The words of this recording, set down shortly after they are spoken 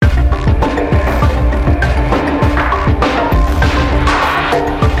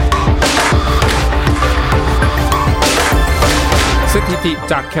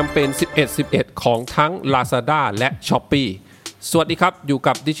จากแคมเปญ 11-11 ของทั้ง Lazada และ Shopee สวัสดีครับอยู่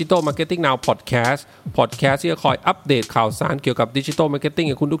กับ Digital Marketing Now Podcast ที่จะคอยอัปเดตข่าวสารเกี่ยวกับ Digital Marketing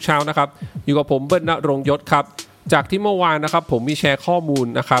กับคุณทุกเช้านะครับอยู่กับผมเบิ้ล ณรงค์ยศครับจากที่เมื่อวานนะครับผมมีแชร์ข้อมูล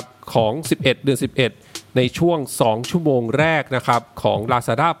นะครับของ11เดือน11ในช่วง2ชั่วโมงแรกนะครับของ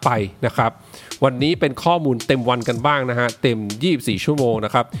Lazada ไปนะครับวันนี้เป็นข้อมูลเต็มวันกันบ้างนะฮะเต็ม24ชั่วโมงน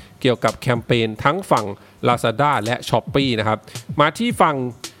ะครับเกี่ยวกับแคมเปญทั้งฝั่ง Lazada และ Shopee นะครับมาที่ฝั่ง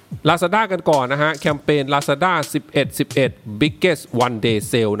Lazada กันก่อนนะฮะแคมเปญ Lazada 11-11 Biggest One Day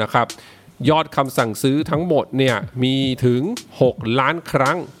Sale นะครับยอดคำสั่งซื้อทั้งหมดเนี่ยมีถึง6ล้านค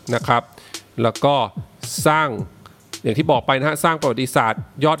รั้งนะครับแล้วก็สร้างอย่างที่บอกไปนะฮะสร้างประวัติศาสตร์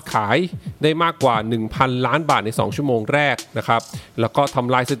ยอดขายได้มากกว่า 1,000 ล้านบาทใน2ชั่วโมงแรกนะครับแล้วก็ท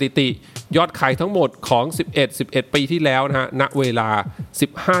ำลายสถิติยอดขายทั้งหมดของ11ปีที่แล้วนะฮะณเวลา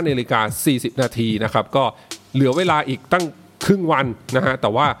 15:40 นาทีนะครับก็เหลือเวลาอีกตั้งครึ่งวันนะฮะแต่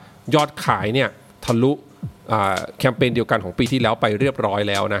ว่ายอดขายเนี่ยทะลุแคมเปญเดียวกันของปีที่แล้วไปเรียบร้อย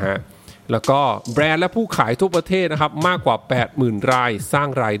แล้วนะฮะแล้วก็แบรนด์และผู้ขายทั่วประเทศนะครับมากกว่า 80,000 รายสร้าง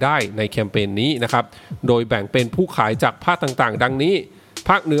รายได้ในแคมเปญนี้นะครับโดยแบ่งเป็นผู้ขายจากภาคต่างๆดังนี้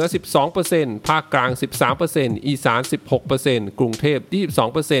ภาคเหนือ 12% ภาคกลาง 13% อีสาน 16% กรุงเทพ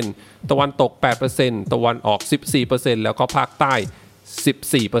 22% ตะวันตก 8% ตะวันออก 14% แล้วก็ภาคใต้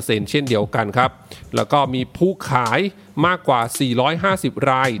 14% เช่นเดียวกันครับแล้วก็มีผู้ขายมากกว่า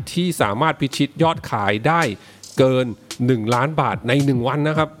450รายที่สามารถพิชิตยอดขายได้เกิน1ล้านบาทใน1วัน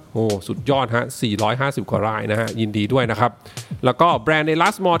นะครับโอ้สุดยอดฮะ450กว่ารายนะฮะยินดีด้วยนะครับแล้วก็แบรนด์ใน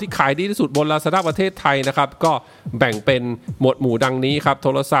Last Mall ที่ขายดีที่สุดบน Lazada ประเทศไทยนะครับก็แบ่งเป็นหมวดหมู่ดังนี้ครับโท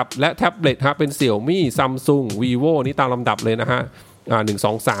รศัพท์และแท็บเล็ตฮะเป็น Xiaomi Samsung Vivo นี่ตามลำดับเลยนะฮะ1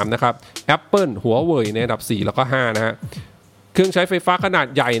 2 3นะครับ Apple Huawei ในอันดับ4แล้วก็5นะฮะเครื่องใช้ไฟฟ้าขนาด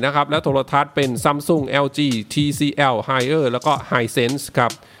ใหญ่นะครับและโทรทัศน์เป็น Samsung LG TCL Haier แล้วก็ Hisense ครั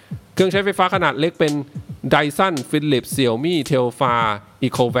บเครื่องใช้ไฟฟ้าขนาดเล็กเป็น Dyson Philips Xiaomi Telfar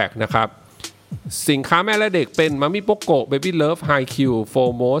Ecovac นะครับสินค้าแม่และเด็กเป็น Mami Poco Baby Love HiQ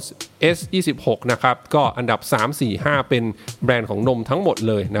Formos S26 นะครับก็อันดับ3 4 5เป็นแบรนด์ของนมทั้งหมด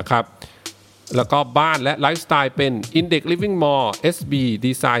เลยนะครับแล้วก็บ้านและไลฟ์สไตล์เป็น Index Living Mall SB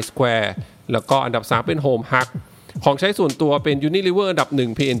Design Square แล้วก็อันดับ3เป็น Home Hug ของใช้ส่วนตัวเป็น Unilever อันดับ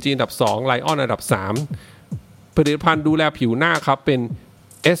1 P&G อันดับ2 Lion อันดับ3ผลิตภัณฑ์ดูแลผิวหน้าครับเป็น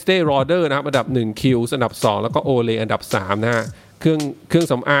Estee Lauder นะครับอันดับ1 Kiehl's อันดับ2แล้วก็ Olay อันดับ3นะฮะเครื่อง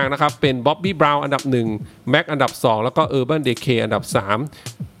สำอางนะครับเป็น Bobbi Brown อันดับ1 MAC อันดับ2แล้วก็ Urban Decay อันดับ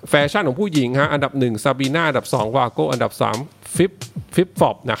3แฟชั่นของผู้หญิงฮะอันดับ1 Sabina อันดับ2 Wago อันดับ3 Flip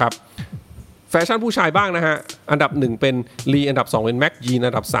Flop นะครับแฟชั่นผู้ชายบ้างนะฮะอันดับ1เป็น Lee อันดับ2เป็น Mac Jean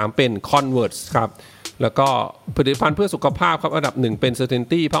อันดับ3เป็น Converse ครับแล้วก็ผลิตภัณฑ์เพื่อสุขภาพครับอันดับ1เป็น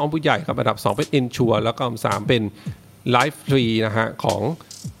Certainty ผ้าอ้อมผู้ใหญ่ครับอันดับ2เป็น Ensure แล้วก็อันดับ3เป็น Life Free นะฮะของ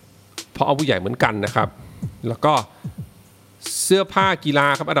ผ้าอ้อมผู้ใหญ่เหมือนกันนะครับแล้วก็เสื้อผ้ากีฬา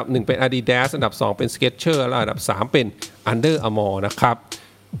ครับอันดับ1เป็น Adidas อันดับ2เป็น Skechers และอันดับ3เป็น Under Armour นะครับ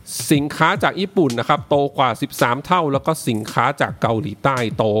สินค้าจากญี่ปุ่นนะครับโตกว่า13เท่าแล้วก็สินค้าจากเกาหลีใต้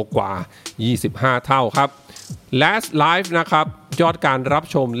โตกว่า25เท่าครับ Last Live นะครับยอดการรับ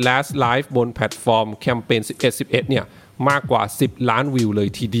ชม Last Live บนแพลตฟอร์มแคมเปญ11-11เนี่ยมากกว่า10ล้านวิวเลย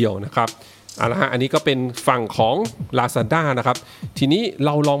ทีเดียวนะครับเอาละฮะอันนี้ก็เป็นฝั่งของ Lazada นะครับทีนี้เร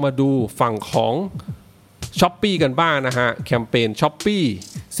าลองมาดูฝั่งของ Shopee กันบ้างนะฮะแคมเปญ Shopee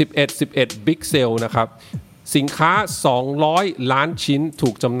 11-11 Big Sale นะครับสินค้า200ล้านชิ้นถู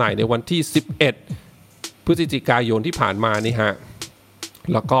กจำหน่ายในวันที่11พฤศจิกายนที่ผ่านมานี่ฮะ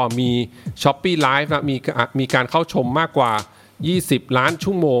แล้วก็มี Shopee Live นะมีการเข้าชมมากกว่า20ล้าน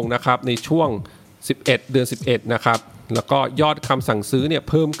ชั่วโมงนะครับในช่วง11เดือน11นะครับแล้วก็ยอดคำสั่งซื้อเนี่ย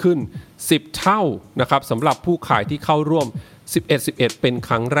เพิ่มขึ้น10เท่านะครับสำหรับผู้ขายที่เข้าร่วม11-11เป็นค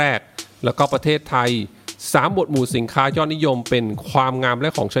รั้งแรกแล้วก็ประเทศไทย3หมวดหมู่สินค้ายอดนิยมเป็นความงามแล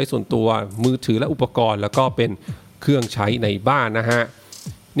ะของใช้ส่วนตัวมือถือและอุปกรณ์แล้วก็เป็นเครื่องใช้ในบ้านนะฮะ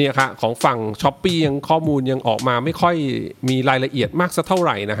เนี่ยครับของฝั่ง Shopee ยังข้อมูลยังออกมาไม่ค่อยมีรายละเอียดมากสักเท่าไห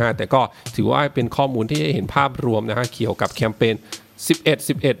ร่นะฮะแต่ก็ถือว่าเป็นข้อมูลที่ให้เห็นภาพรวมนะฮะเกี่ยวกับแคมเปญ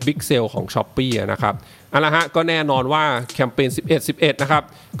11-11 Big Sale ของ Shopee นะครับเอาละฮะก็แน่นอนว่าแคมเปญ11-11นะครับ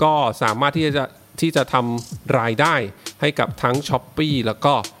ก็สามารถที่จะทำรายได้ให้กับทั้ง Shopee แล้ว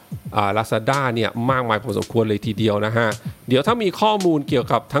ก็Lazada เนี่ยมากมายพอสมควรเลยทีเดียวนะฮะเดี๋ยวถ้ามีข้อมูลเกี่ยว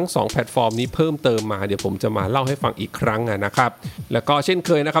กับทั้ง2แพลตฟอร์มนี้เพิ่มเติมมาเดี๋ยวผมจะมาเล่าให้ฟังอีกครั้งนะครับแล้วก็เช่นเ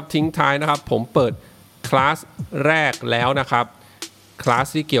คยนะครับทิ้งท้ายนะครับผมเปิดคลาสแรกแล้วนะครับคลาส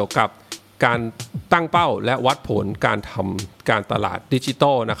ที่เกี่ยวกับการตั้งเป้าและวัดผลการทำการตลาดดิจิทั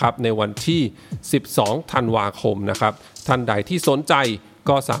ลนะครับในวันที่12ธันวาคมนะครับท่านใดที่สนใจ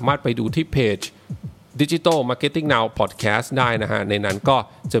ก็สามารถไปดูที่เพจ Digital Marketing Now Podcast ได้นะฮะในนั้นก็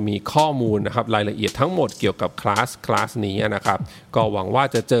จะมีข้อมูลนะครับรายละเอียดทั้งหมดเกี่ยวกับคลาสนี้นะครับก็หวังว่า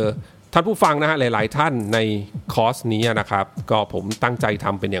จะเจอท่านผู้ฟังนะฮะหลายๆท่านในคอร์สนี้นะครับก็ผมตั้งใจท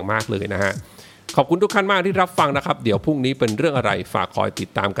ำเป็นอย่างมากเลยนะฮะขอบคุณทุกท่านมากที่รับฟังนะครับเดี๋ยวพรุ่งนี้เป็นเรื่องอะไรฝากคอยติด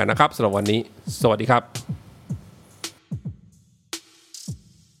ตามกันนะครับสำหรับวันนี้สวัสดีครับ